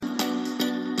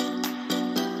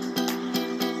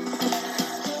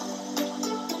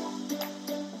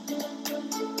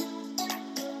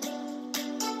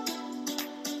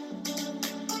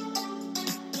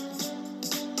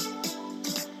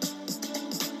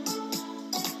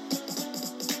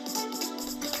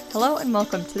Hello and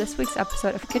welcome to this week's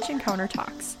episode of Kitchen Counter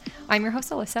Talks. I'm your host,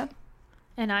 Alyssa.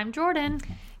 And I'm Jordan.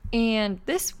 And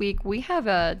this week we have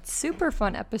a super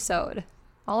fun episode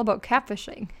all about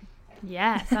catfishing.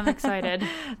 Yes, I'm excited.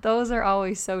 Those are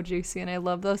always so juicy and I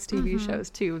love those TV shows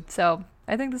too. So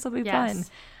I think this will be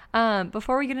fun.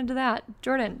 Before we get into that,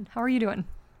 Jordan, how are you doing?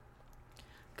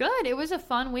 Good. It was a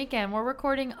fun weekend. We're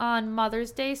recording on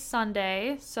Mother's Day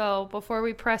Sunday. So before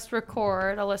we pressed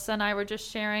record, Alyssa and I were just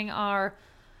sharing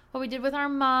what we did with our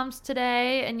moms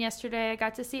today. And yesterday I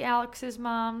got to see Alex's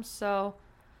mom. So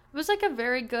it was like a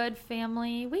very good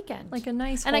family weekend. Like a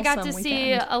nice, and I got to weekend.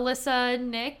 see Alyssa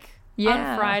and Nick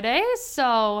on Friday.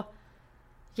 So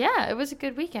yeah, it was a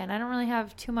good weekend. I don't really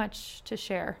have too much to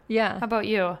share. Yeah. How about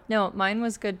you? No, mine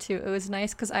was good too. It was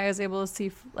nice because I was able to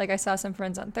see, I saw some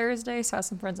friends on Thursday, saw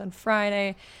some friends on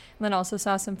Friday, and then also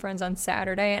saw some friends on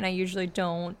Saturday. And I usually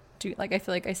don't do, I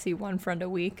feel like I see one friend a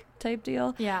week type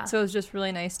deal. Yeah. So it was just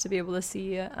really nice to be able to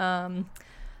see a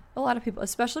lot of people,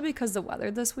 especially because the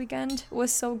weather this weekend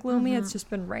was so gloomy. It's just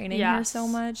been raining here so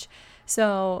much.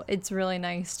 So it's really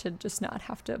nice to just not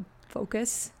have to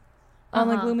focus on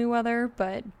the gloomy weather,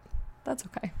 but that's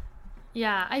okay.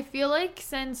 Yeah, I feel like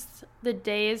since the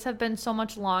days have been so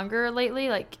much longer lately,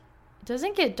 it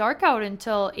doesn't get dark out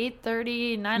until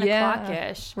 8:30, 9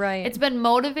 o'clock-ish. Right. It's been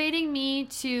motivating me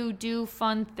to do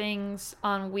fun things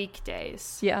on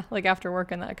weekdays. Yeah, like after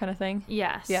work and that kind of thing.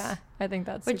 Yes. Yeah, I think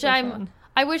that's Which super fun.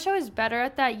 I wish I was better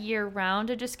at that year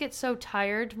round. I just get so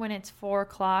tired when it's 4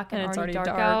 o'clock and it's already dark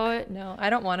out. No, I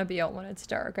don't want to be out when it's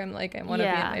dark. I want to be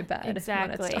in my bed when it's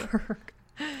dark.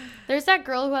 There's that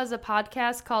girl who has a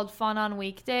podcast called Fun on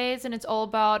Weekdays, and it's all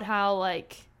about how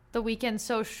the weekend's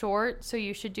so short, so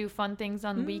you should do fun things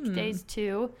on weekdays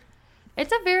too.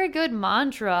 It's a very good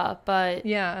mantra, but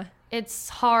yeah, it's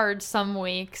hard some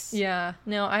weeks. Yeah,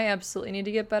 no, I absolutely need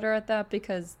to get better at that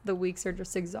because the weeks are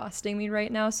just exhausting me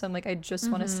right now. So I'm I just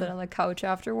want to sit on the couch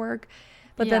after work.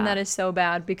 But then that is so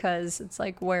bad because it's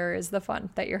where is the fun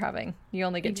that you're having? You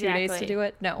only get 2 days to do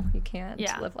it. No, you can't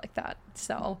live like that.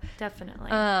 So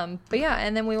definitely. But yeah,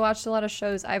 and then we watched a lot of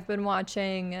shows. I've been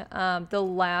watching The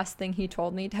Last Thing He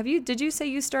Told Me. Did you say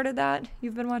you started that?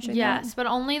 You've been watching that? Yes, but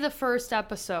only the first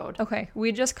episode. Okay,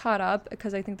 we just caught up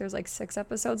because I think there's 6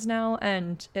 episodes now,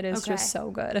 and it is just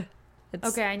so good.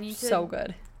 It's I need to so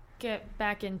good. Get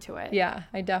back into it. Yeah,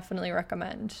 I definitely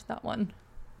recommend that one.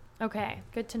 Okay,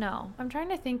 good to know. I'm trying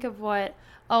to think of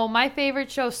my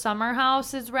favorite show, Summer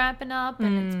House, is wrapping up,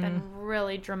 and it's been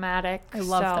really dramatic. I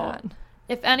love that.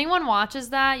 If anyone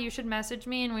watches that, you should message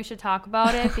me and we should talk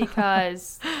about it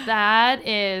because that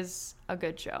is a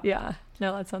good show. Yeah,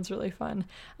 no, that sounds really fun.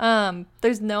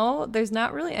 There's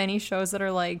not really any shows that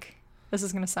are this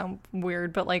is going to sound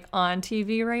weird, but on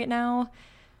TV right now.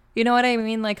 You know what I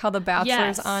mean? How The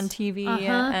Bachelor's on TV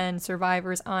and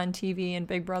Survivor's on TV and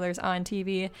Big Brother's on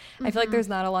TV. I feel like there's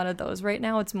not a lot of those right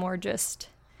now. It's more just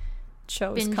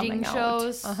shows binging coming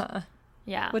shows. out.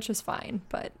 Yeah. Which is fine,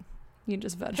 but you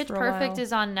just veg Pitch for a while. Perfect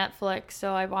is on Netflix,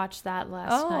 so I watched that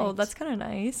last night. Oh, that's kind of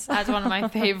nice. That's one of my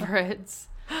favorites.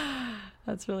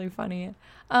 That's really funny.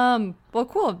 Well,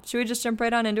 cool. Should we just jump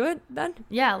right on into it then?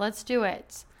 Yeah, let's do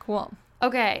it. Cool.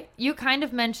 Okay, you kind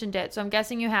of mentioned it, so I'm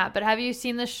guessing you have, but have you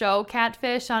seen the show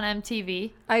Catfish on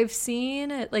MTV? I've seen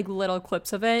little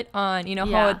clips of it on,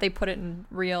 how they put it in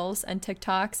Reels and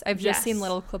TikToks. I've just seen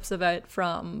little clips of it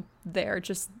from there,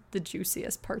 just the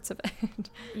juiciest parts of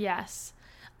it. Yes.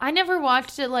 I never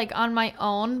watched it on my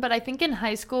own, but I think in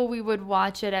high school we would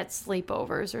watch it at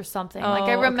sleepovers or something.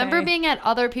 I remember being at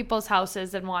other people's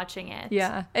houses and watching it.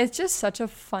 Yeah, it's just such a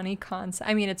funny concept.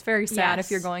 I mean, it's very sad if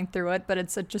you're going through it, but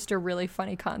it's just a really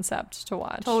funny concept to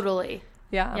watch. Totally.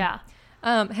 Yeah.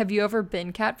 Have you ever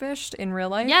been catfished in real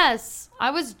life? Yes, I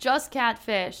was just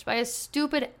catfished by a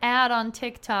stupid ad on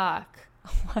TikTok.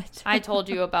 What? I told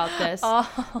you about this.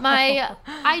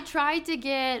 I tried to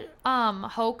get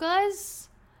hokas.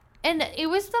 And it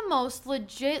was the most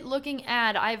legit looking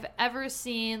ad I've ever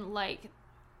seen.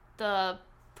 The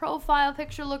profile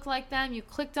picture looked like them. You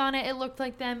clicked on it, it looked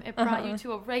like them. It brought you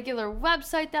to a regular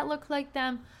website that looked like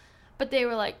them. But they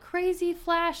were crazy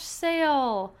flash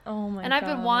sale. Oh my god. And I've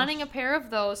been wanting a pair of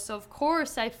those, so of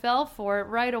course I fell for it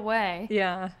right away.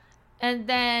 Yeah. And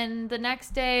then the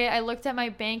next day I looked at my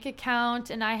bank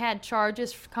account and I had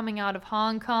charges coming out of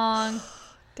Hong Kong.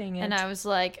 Dang it. And I was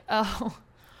like, oh...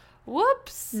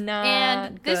 Whoops.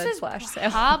 And this is flash sale.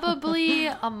 probably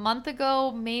a month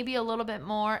ago, maybe a little bit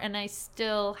more, and I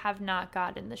still have not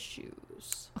gotten the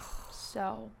shoes.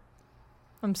 So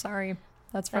I'm sorry.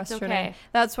 That's frustrating. Okay.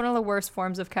 That's one of the worst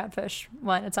forms of catfish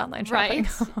when it's online shopping.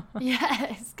 Right.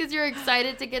 Yes, because you're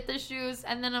excited to get the shoes,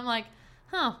 and then I'm like,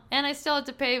 huh. And I still had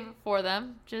to pay for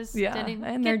them. Just didn't and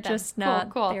get they're them. just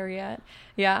not there yet.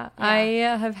 Yeah, I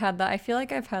have had that. I feel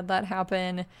like I've had that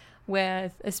happen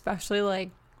with especially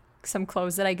like some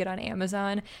clothes that I get on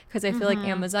Amazon, because I feel like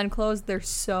Amazon clothes, they're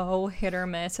so hit or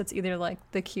miss. It's either like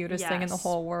the cutest thing in the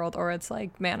whole world, or it's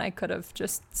like, man, I could have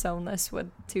just sewn this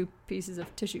with 2 pieces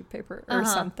of tissue paper or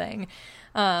something.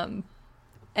 And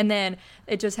then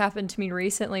it just happened to me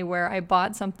recently where I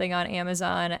bought something on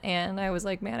Amazon and I was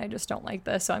like, man, I just don't like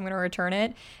this, so I'm going to return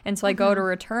it. And so I go to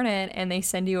return it and they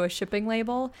send you a shipping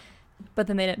label, but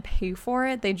then they didn't pay for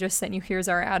it. They just sent you, here's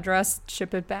our address,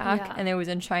 ship it back. Yeah. And it was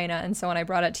in China. And so when I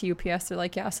brought it to UPS, they're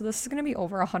like, yeah, so this is going to be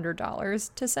over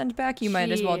 $100 to send back. You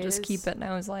might as well just keep it. And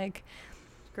I was like,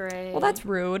 great. Well, that's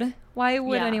rude. Why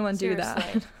would anyone do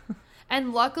that?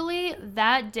 And luckily,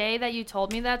 that day that you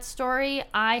told me that story,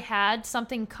 I had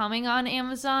something coming on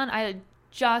Amazon. I had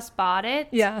just bought it.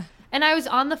 Yeah. And I was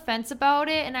on the fence about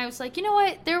it. And I was like, you know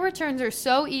what? Their returns are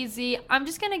so easy. I'm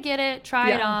just going to get it,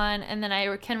 try it on, and then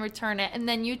I can return it. And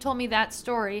then you told me that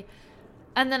story.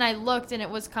 And then I looked, and it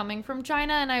was coming from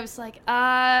China. And I was like,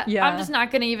 I'm just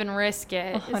not going to even risk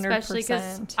it. 100%. Especially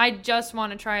because I just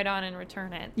want to try it on and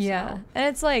return it. Yeah. So. And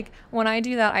it's like, when I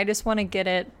do that, I just want to get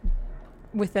it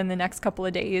within the next couple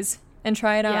of days and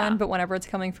try it on. But whenever it's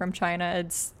coming from China,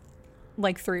 it's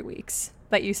like 3 weeks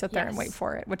that you sit there and wait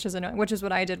for it, which is annoying, which is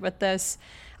what I did with this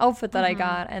outfit that I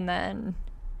got. And then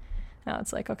now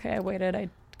it's like, okay, I waited, I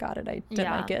got it, I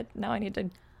didn't like it, now I need to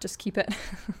just keep it.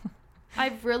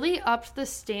 I've really upped the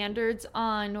standards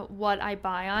on what I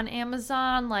buy on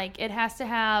Amazon. Like, it has to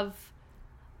have,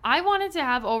 I wanted to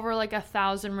have over like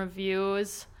 1,000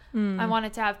 reviews. I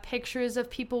wanted to have pictures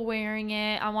of people wearing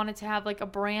it. I wanted to have like a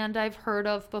brand I've heard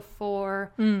of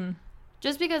before.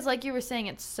 Just because, like you were saying,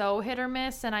 it's so hit or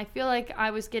miss, and I feel like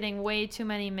I was getting way too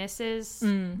many misses.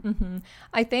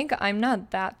 I think I'm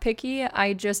not that picky.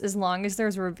 I just, as long as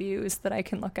there's reviews that I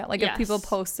can look at. Like, if people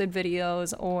posted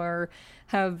videos or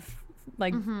have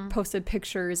like posted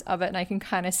pictures of it and I can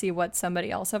kind of see what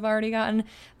somebody else have already gotten,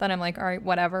 then I'm like, all right,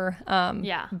 whatever.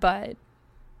 But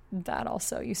that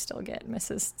also, you still get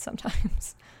misses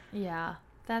sometimes. Yeah,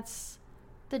 that's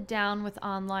the down with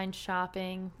online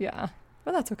shopping. Yeah,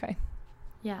 but that's okay.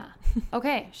 Yeah.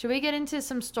 Okay, should we get into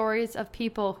some stories of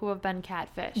people who have been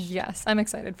catfished? Yes, I'm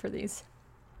excited for these.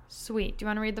 Sweet. Do you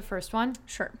want to read the first one?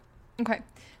 Sure. Okay,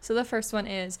 so the first one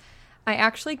is, I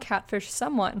actually catfished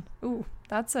someone. Ooh,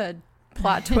 that's a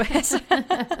plot twist.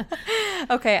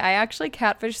 Okay, I actually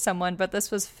catfished someone, but this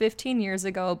was 15 years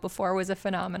ago, before it was a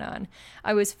phenomenon.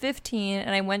 I was 15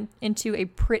 and I went into a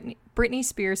Britney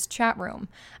Spears chat room.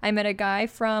 I met a guy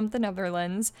from the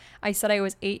Netherlands. I said I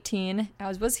was 18,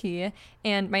 as was he,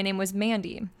 and my name was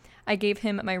Mandy. I gave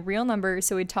him my real number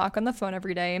so we'd talk on the phone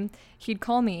every day. He'd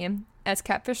call me. As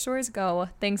catfish stories go,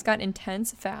 things got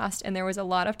intense fast, and there was a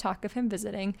lot of talk of him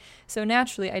visiting, so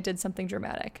naturally I did something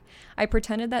dramatic. I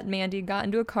pretended that Mandy got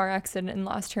into a car accident and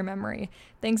lost her memory.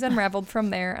 Things unraveled from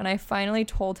there, and I finally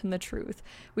told him the truth.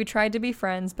 We tried to be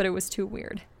friends, but it was too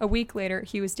weird. A week later,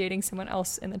 he was dating someone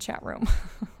else in the chat room.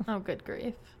 Oh, good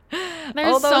grief.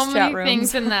 There's so many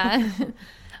things in that.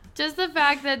 Just the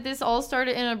fact that this all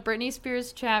started in a Britney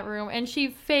Spears chat room, and she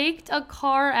faked a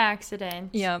car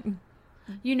accident. Yep.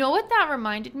 You know what that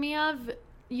reminded me of?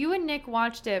 You and Nick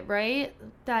watched it, right?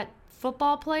 That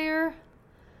football player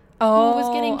who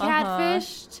was getting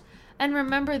catfished. And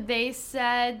remember, they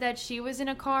said that she was in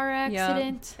a car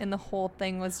accident. And the whole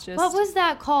thing was just... What was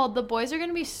that called? The boys are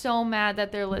going to be so mad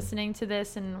that they're listening to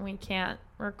this and we can't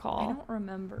recall. I don't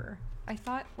remember. I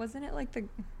thought, wasn't it like the...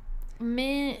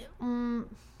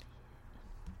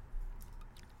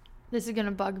 This is going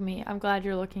to bug me. I'm glad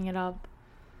you're looking it up.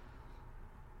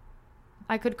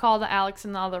 I could call the Alex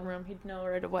in the other room. He'd know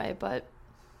right away, but...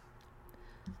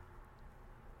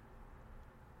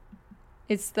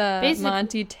 It's the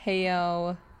Monty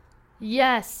Teo.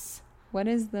 Yes. What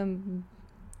is the...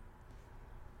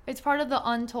 It's part of the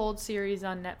Untold series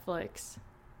on Netflix.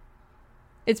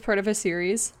 It's part of a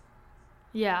series?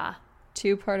 Yeah.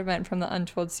 2-part event from the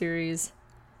Untold series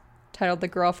titled The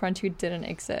Girlfriend Who Didn't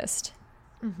Exist.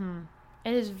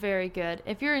 It is very good.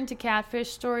 If you're into catfish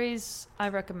stories, I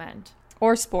recommend.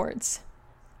 Or sports.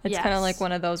 It's kind of like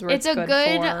one of those where it's good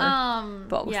for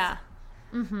both. Yeah.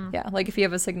 Yeah, like if you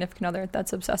have a significant other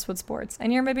that's obsessed with sports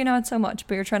and you're maybe not so much,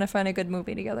 but you're trying to find a good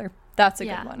movie together. That's a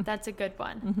good one. That's a good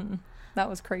one. That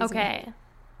was crazy. Okay.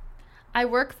 I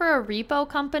work for a repo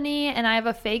company and I have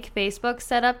a fake Facebook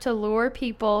set up to lure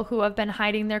people who have been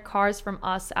hiding their cars from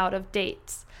us out of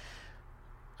dates.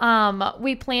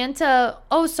 We plan to...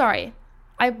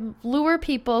 I lure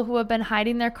people who have been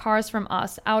hiding their cars from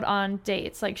us out on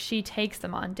dates. Like, she takes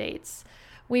them on dates.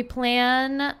 We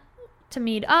plan to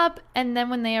meet up, and then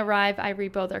when they arrive, I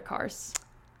repo their cars.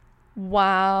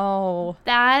 Wow.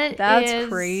 That's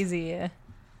crazy.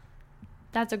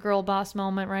 That's a girl boss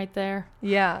moment right there.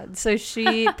 Yeah. So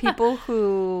people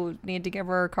who need to give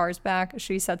her cars back,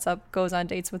 she goes on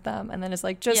dates with them, and then is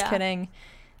like, just kidding.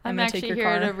 I'm gonna take your car.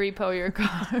 I'm actually here to repo your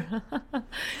car.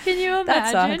 Can you imagine?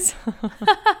 That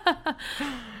sucks.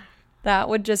 That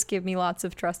would just give me lots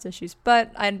of trust issues,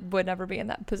 but I would never be in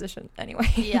that position anyway.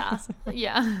 Yeah.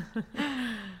 Yeah.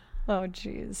 Oh,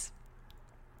 jeez.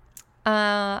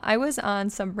 I was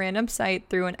on some random site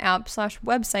through an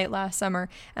app/website last summer,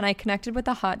 and I connected with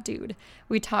a hot dude.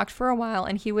 We talked for a while,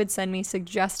 and he would send me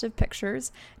suggestive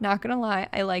pictures. Not gonna lie,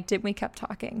 I liked it, and we kept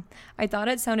talking. I thought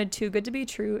it sounded too good to be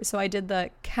true, so I did the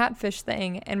catfish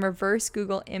thing and reverse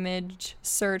Google image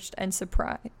searched and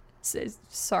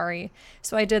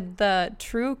So I did the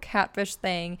true catfish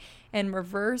thing and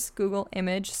reverse Google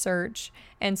image search,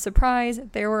 and surprise,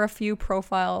 there were a few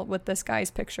profile with this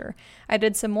guy's picture. I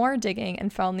did some more digging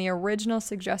and found the original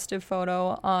suggestive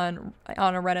photo on a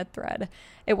Reddit thread.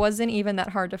 It wasn't even that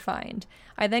hard to find.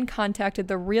 I then contacted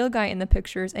the real guy in the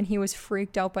pictures, and he was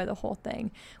freaked out by the whole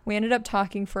thing. We ended up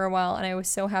talking for a while, and I was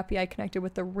so happy I connected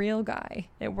with the real guy.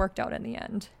 It worked out in the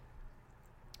end.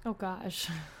 Oh gosh.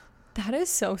 That is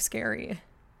so scary.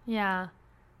 Yeah.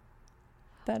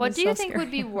 What do you think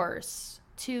would be worse?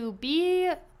 To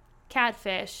be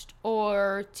catfished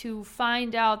or to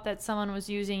find out that someone was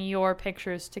using your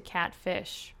pictures to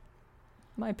catfish?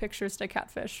 My pictures to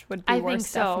catfish would be worse,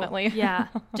 so. Definitely. Yeah.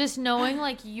 Just knowing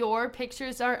like your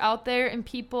pictures are out there and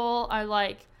people are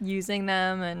like using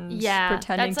them and that's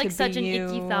pretending like to such be an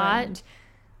icky thought.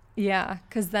 Yeah,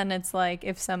 because then it's like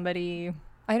if somebody,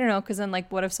 I don't know, because then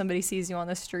like what if somebody sees you on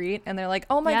the street and they're like,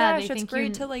 oh my gosh, it's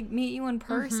great to like meet you in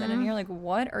person, and you're like,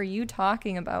 what are you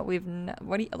talking about?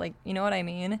 What do you like? You know what I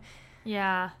mean?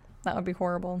 Yeah. That would be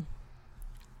horrible.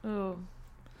 Ooh.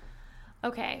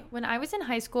 Okay, when I was in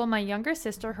high school, my younger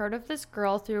sister heard of this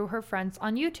girl through her friends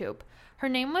on YouTube. Her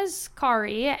name was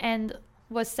Kari and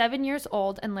was 7 years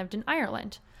old and lived in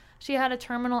Ireland. She had a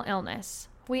terminal illness.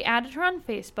 We added her on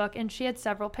Facebook and she had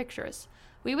several pictures.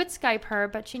 We would Skype her,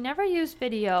 but she never used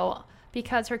video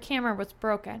because her camera was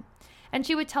broken. And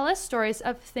she would tell us stories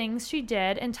of things she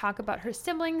did and talk about her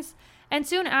siblings, and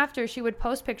soon after she would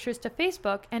post pictures to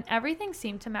Facebook and everything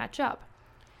seemed to match up.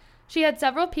 She had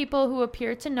several people who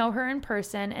appeared to know her in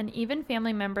person and even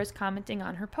family members commenting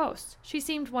on her posts. She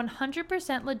seemed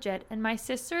 100% legit, and my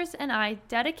sisters and I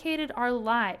dedicated our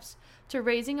lives to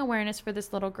raising awareness for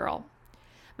this little girl.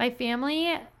 My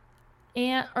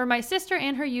sister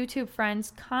and her YouTube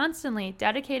friends constantly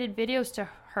dedicated videos to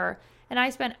her, and I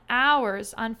spent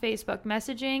hours on Facebook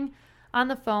messaging on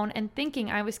the phone and thinking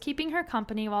I was keeping her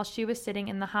company while she was sitting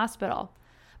in the hospital.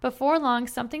 Before long,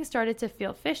 something started to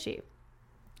feel fishy.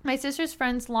 My sister's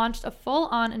friends launched a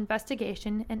full-on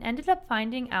investigation and ended up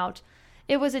finding out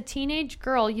it was a teenage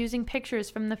girl using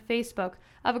pictures from the Facebook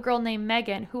of a girl named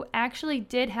Megan who actually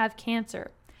did have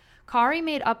cancer. Kari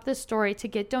made up this story to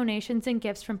get donations and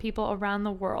gifts from people around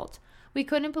the world. We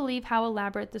couldn't believe how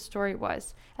elaborate the story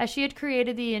was, as she had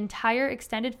created the entire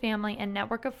extended family and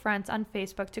network of friends on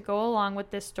Facebook to go along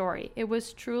with this story. It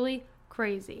was truly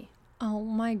crazy. Oh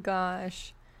my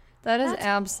gosh. That's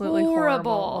absolutely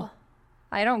horrible.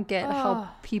 I don't get how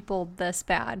people this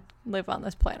bad live on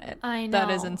this planet. I know.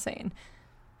 That is insane.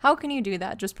 How can you do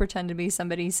that? Just pretend to be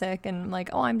somebody sick and like,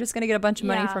 oh, I'm just going to get a bunch of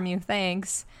money from you.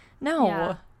 Thanks.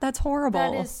 No, that's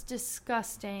horrible. That is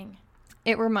disgusting.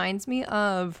 It reminds me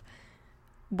of,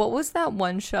 what was that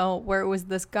one show where it was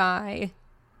this guy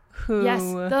who... Yes,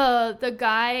 the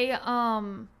guy,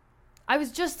 I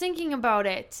was just thinking about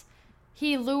it.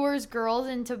 He lures girls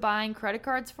into buying credit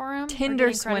cards for him.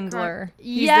 Tinder swindler.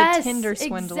 He's the Tinder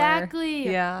swindler. Exactly.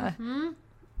 Yeah. Mm-hmm.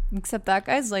 Except that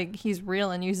guy's like, he's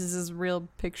real and uses his real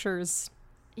pictures.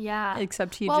 Yeah.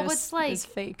 Except he just like, is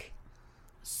fake.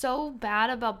 So bad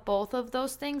about both of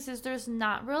those things is there's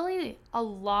not really a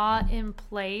law in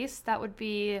place that would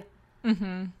be...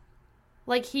 Mm-hmm.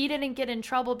 Like, he didn't get in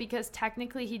trouble because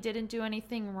technically he didn't do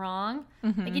anything wrong.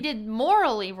 Mm-hmm. Like, he did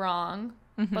morally wrong,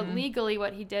 but legally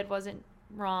what he did wasn't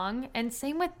wrong. And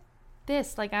same with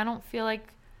this. Like, I don't feel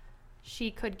like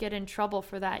she could get in trouble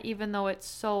for that, even though it's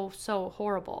so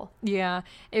horrible. Yeah.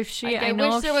 If she... Like, I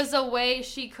wish there was a way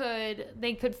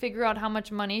they could figure out how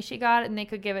much money she got and they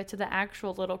could give it to the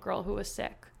actual little girl who was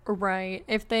sick. Right.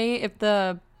 If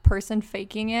the person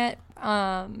faking it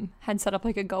had set up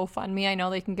like a GoFundMe, I know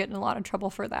they can get in a lot of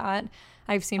trouble for that.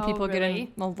 I've seen people get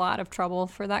in a lot of trouble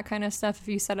for that kind of stuff if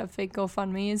you set up fake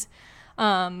GoFundMes.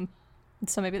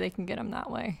 So maybe they can get them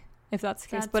that way if that's the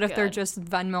case. But if they're just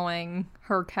Venmoing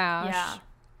her cash,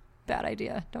 bad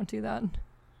idea. Don't do that.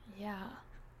 Yeah.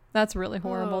 That's really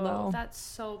horrible, though. That's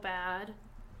so bad.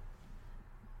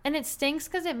 And it stinks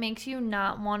because it makes you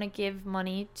not want to give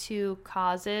money to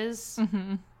causes.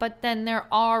 Mm-hmm. But then there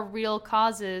are real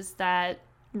causes that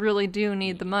really do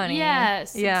need the money.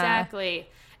 Yes, exactly.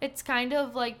 It's kind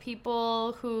of like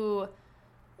people who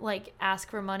like ask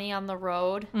for money on the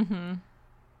road. Mm-hmm.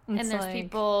 And there's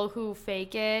people who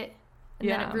fake it. And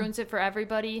then it ruins it for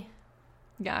everybody.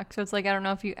 Yeah, so it's like, I don't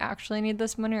know if you actually need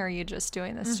this money or are you just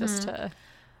doing this just to...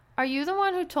 Are you the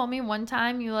one who told me one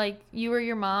time you or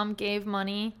your mom gave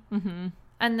money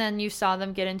and then you saw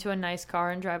them get into a nice car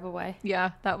and drive away?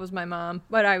 Yeah, that was my mom.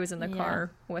 But I was in the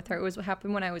car with her. It was what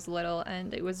happened when I was little,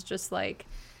 and it was just like,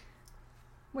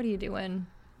 what are you doing?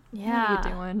 Yeah. What are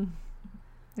you doing?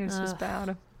 It was just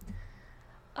bad.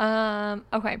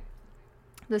 Okay.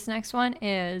 This next one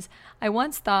is, I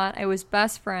once thought I was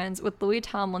best friends with Louis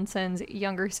Tomlinson's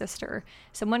younger sister.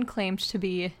 Someone claimed to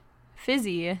be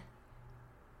Fizzy,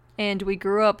 and we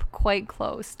grew up quite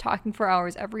close, talking for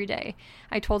hours every day.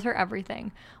 I told her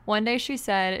everything. One day she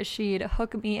said she'd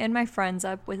hook me and my friends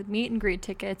up with meet and greet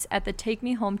tickets at the Take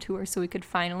Me Home tour so we could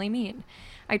finally meet.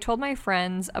 I told my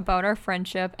friends about our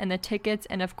friendship and the tickets,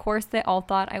 and of course they all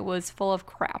thought I was full of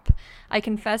crap. I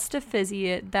confessed to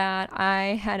Fizzy that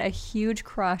I had a huge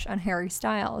crush on Harry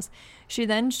Styles. She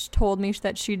then told me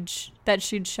that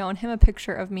she'd shown him a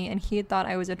picture of me and he thought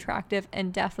I was attractive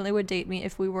and definitely would date me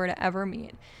if we were to ever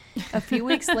meet. A few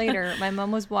weeks later, my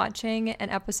mom was watching an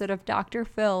episode of Dr.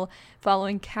 Phil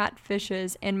following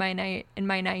Catfishes, and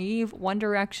my naive One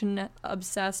Direction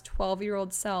obsessed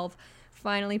 12-year-old self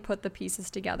finally put the pieces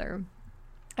together.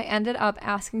 I ended up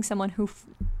asking someone who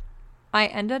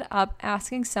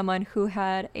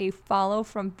had a follow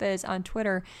from Fizz on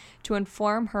Twitter to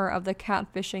inform her of the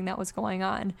catfishing that was going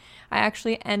on. I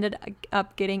actually ended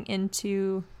up getting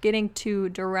to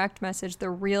direct message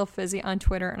the real Fizzy on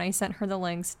Twitter, and I sent her the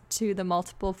links to the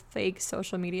multiple fake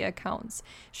social media accounts.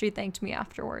 She thanked me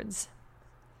afterwards.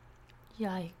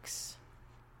 Yikes.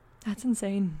 That's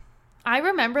insane. I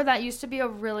remember that used to be a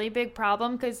really big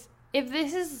problem, because if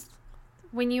this is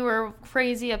when you were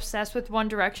crazy obsessed with One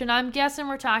Direction, I'm guessing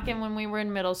we're talking when we were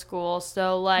in middle school.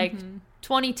 So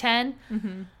 2010,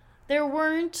 there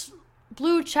weren't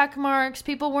blue check marks.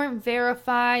 People weren't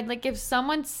verified. Like if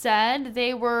someone said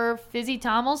they were Fizzy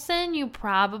Tomlinson, you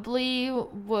probably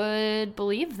would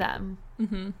believe them.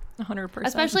 100%.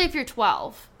 Especially if you're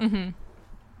 12.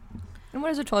 And what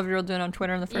is a 12-year-old doing on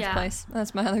Twitter in the first place?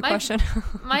 That's my other question.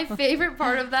 My favorite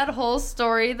part of that whole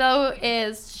story, though,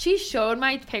 is she showed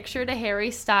my picture to Harry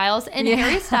Styles, and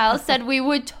Harry Styles said we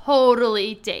would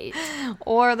totally date.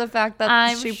 Or the fact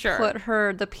that she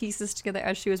put the pieces together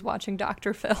as she was watching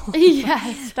Dr. Phil.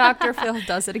 Yes. Dr. Phil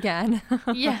does it again.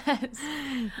 Yes.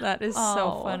 That is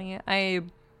so funny.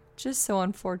 Just so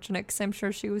unfortunate, because I'm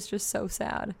sure she was just so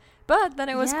sad. But then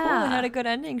it was cool and had a good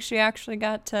ending. She actually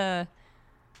got to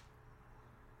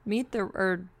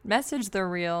message the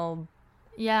real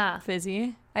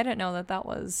Fizzy. I didn't know that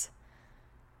was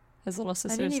his little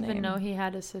sister's name. I didn't even know he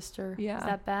had a sister. Yeah. Is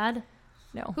that bad?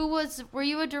 No. Were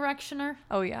you a Directioner?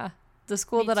 Oh yeah. The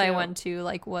school that I went to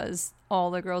was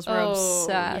all the girls were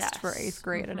obsessed for 8th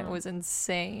grade and it was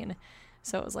insane.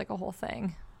 So it was like a whole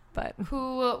thing. But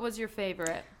who was your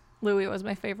favorite? Louis was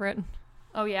my favorite.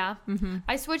 Oh yeah.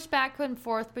 I switched back and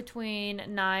forth between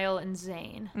Niall and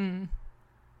Zayn.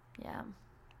 Yeah.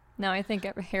 No, I think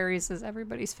Harry's is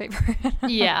everybody's favorite.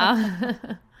 Yeah.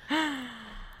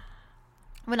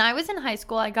 When I was in high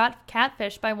school, I got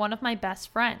catfished by one of my best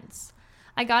friends.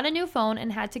 I got a new phone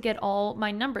and had to get all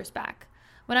my numbers back.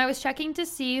 When I was checking to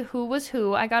see who was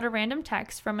who, I got a random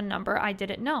text from a number I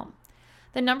didn't know.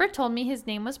 The number told me his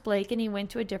name was Blake and he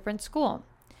went to a different school.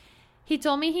 He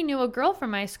told me he knew a girl from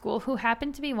my school who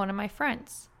happened to be one of my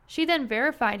friends. She then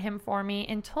verified him for me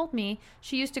and told me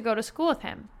she used to go to school with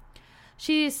him.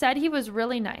 She said he was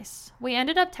really nice. We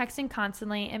ended up texting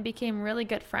constantly and became really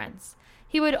good friends.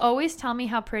 He would always tell me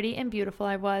how pretty and beautiful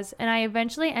I was, and I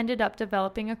eventually ended up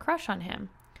developing a crush on him.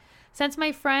 Since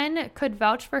my friend could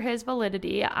vouch for his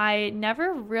validity, I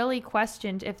never really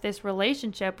questioned if this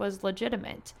relationship was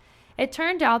legitimate. It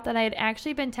turned out that I had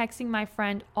actually been texting my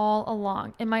friend all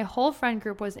along, and my whole friend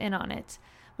group was in on it.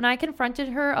 When I confronted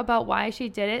her about why she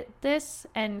did this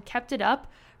and kept it up,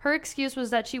 her excuse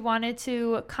was that she wanted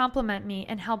to compliment me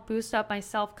and help boost up my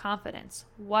self-confidence.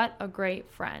 What a great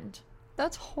friend.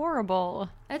 That's horrible.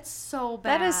 It's so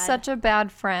bad. That is such a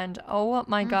bad friend. Oh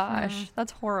my gosh.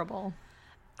 That's horrible.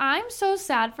 I'm so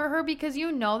sad for her because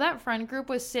that friend group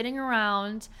was sitting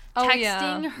around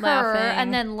texting her laughing.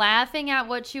 And then laughing at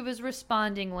what she was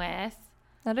responding with.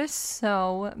 That is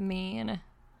so mean.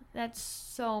 That's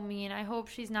so mean. I hope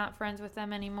she's not friends with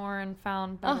them anymore and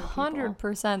found better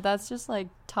 100%. That's just like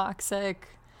toxic.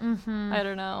 I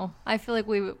don't know. I feel like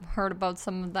we've heard about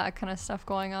some of that kind of stuff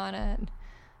going on at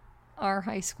our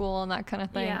high school and that kind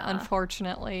of thing,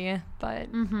 unfortunately.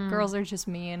 But girls are just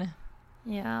mean.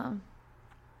 Yeah.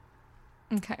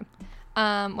 Okay.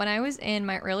 When I was in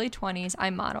my early 20s, I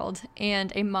modeled,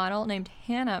 and a model named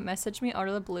Hannah messaged me out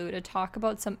of the blue to talk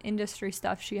about some industry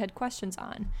stuff she had questions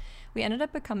on. We ended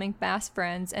up becoming fast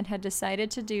friends and had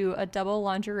decided to do a double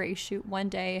lingerie shoot one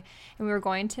day, and we were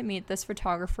going to meet this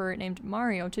photographer named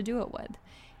Mario to do it with.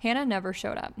 Hannah never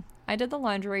showed up. I did the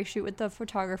lingerie shoot with the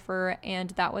photographer, and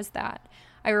that was that.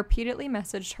 I repeatedly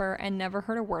messaged her and never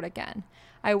heard a word again.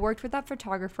 I worked with that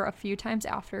photographer a few times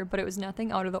after, but it was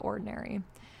nothing out of the ordinary.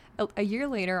 A year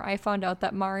later, I found out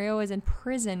that Mario is in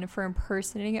prison for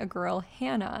impersonating a girl,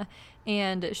 Hannah,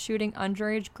 and shooting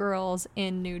underage girls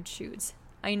in nude shoots.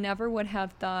 I never would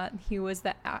have thought he was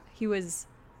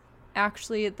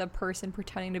actually the person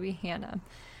pretending to be Hannah.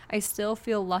 I still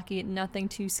feel lucky nothing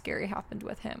too scary happened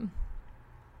with him.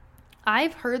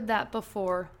 I've heard that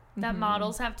before, that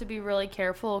models have to be really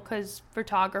careful because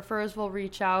photographers will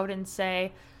reach out and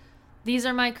say, these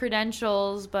are my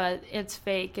credentials, but it's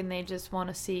fake, and they just want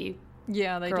to see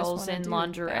girls in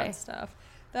lingerie. Bad stuff.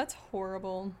 That's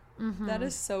horrible. That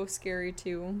is so scary,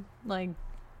 too. Like,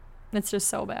 it's just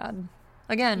so bad.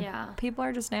 Again, people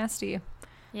are just nasty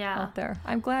out there.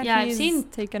 I'm glad he's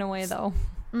taken away, though.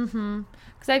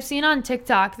 Because I've seen on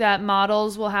TikTok that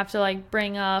models will have to, like,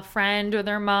 bring a friend or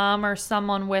their mom or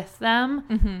someone with them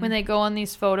when they go on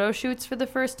these photo shoots for the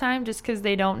first time, just because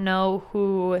they don't know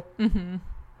who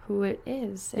it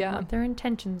is and what their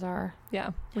intentions are.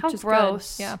 Yeah. Which is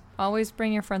gross. Good. Yeah. Always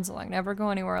bring your friends along. Never go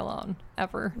anywhere alone.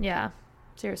 Ever. Yeah.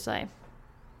 Seriously.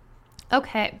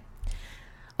 Okay.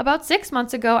 About 6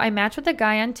 months ago, I matched with a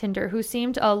guy on Tinder who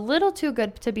seemed a little too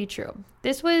good to be true.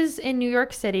 This was in New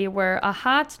York City, where a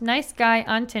hot, nice guy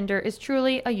on Tinder is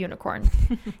truly a unicorn.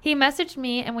 He messaged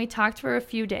me and we talked for a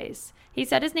few days. He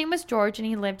said his name was George and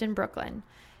he lived in Brooklyn.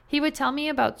 He would tell me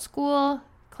about school,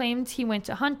 claimed he went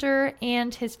to Hunter,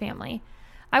 and his family.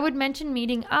 I would mention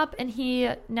meeting up, and he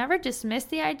never dismissed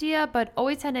the idea, but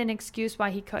always had an excuse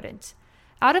why he couldn't.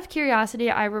 Out of curiosity,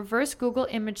 I reverse Google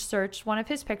image searched one of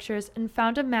his pictures and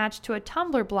found a match to a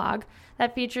Tumblr blog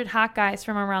that featured hot guys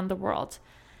from around the world.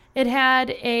 It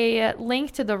had a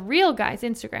link to the real guy's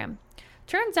Instagram.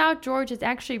 Turns out George is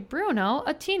actually Bruno,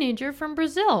 a teenager from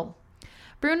Brazil.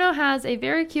 Bruno has a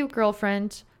very cute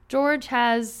girlfriend. George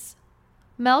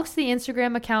milks the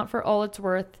Instagram account for all it's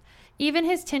worth. Even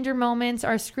his Tinder moments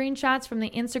are screenshots from the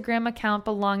Instagram account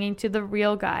belonging to the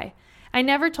real guy. I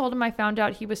never told him I found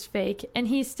out he was fake, and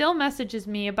he still messages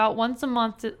me about once a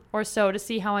month or so to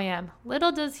see how I am.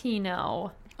 Little does he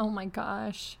know. Oh my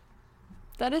gosh.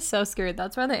 That is so scary.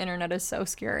 That's why the internet is so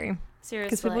scary. Seriously.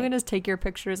 Because people can just take your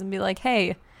pictures and be like,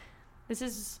 hey. This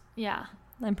is,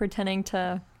 I'm pretending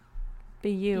to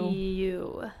be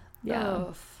you. Yeah.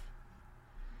 Oof.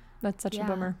 That's such a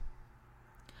bummer.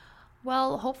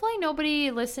 Well, hopefully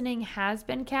nobody listening has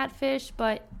been catfished,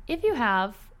 but if you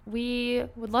have, we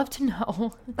would love to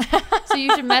know. So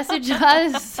you should message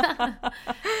us.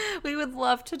 We would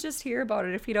love to just hear about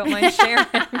it if you don't mind sharing.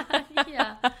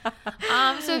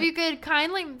 So if you could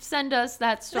kindly send us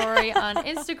that story on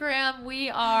Instagram, we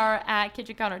are at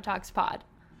Kitchen Counter Talks Pod.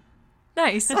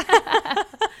 Nice.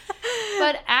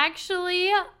 But actually,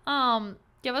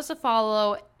 give us a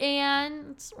follow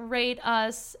and rate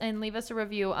us and leave us a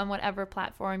review on whatever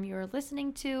platform you're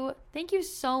listening to. Thank you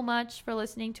so much for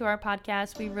listening to our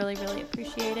podcast. We really, really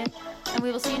appreciate it. And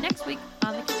we will see you next week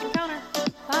on the Kitchen Counter.